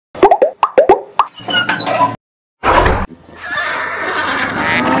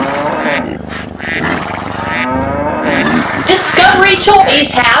toys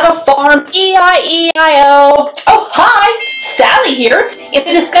have a farm, E-I-E-I-O. Oh, hi, Sally here at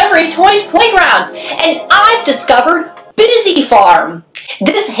the Discovery Toys Playground, and I've discovered Busy Farm.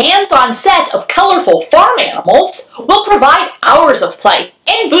 This hands-on set of colorful farm animals will provide hours of play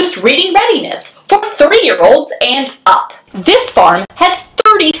and boost reading readiness for 3-year-olds and up. This farm has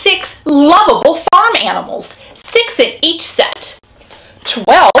 36 lovable farm animals, 6 in each set,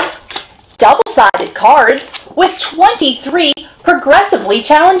 12 double-sided cards with 23 progressively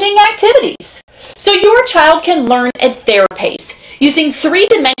challenging activities, so your child can learn at their pace using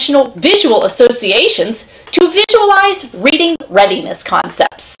 3-dimensional visual associations to visualize reading readiness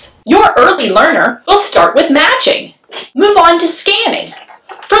concepts. Your early learner will start with matching, move on to scanning,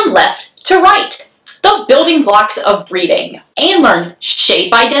 from left to right, the building blocks of reading, and learn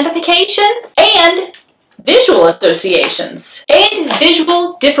shape identification and visual associations, and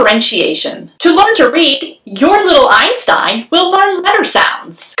visual differentiation. To learn to read, your little Einstein will learn letter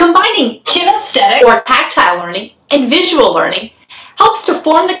sounds. Combining kinesthetic or tactile learning and visual learning helps to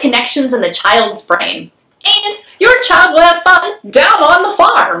form the connections in the child's brain. And your child will have fun down on the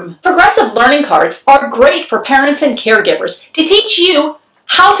farm. Progressive learning cards are great for parents and caregivers to teach you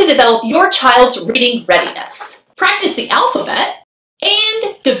how to develop your child's reading readiness. Practice the alphabet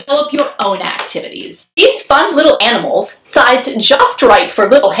and develop your own activities. These fun little animals, sized just right for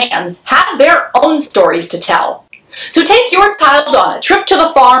little hands, have their own stories to tell. So take your child on a trip to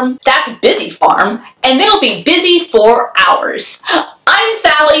the farm, that's Busy Farm, and they'll be busy for hours. I'm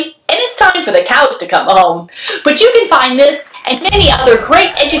Sally, and it's time for the cows to come home. But you can find this and many other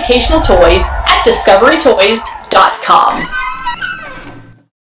great educational toys at discoverytoys.com.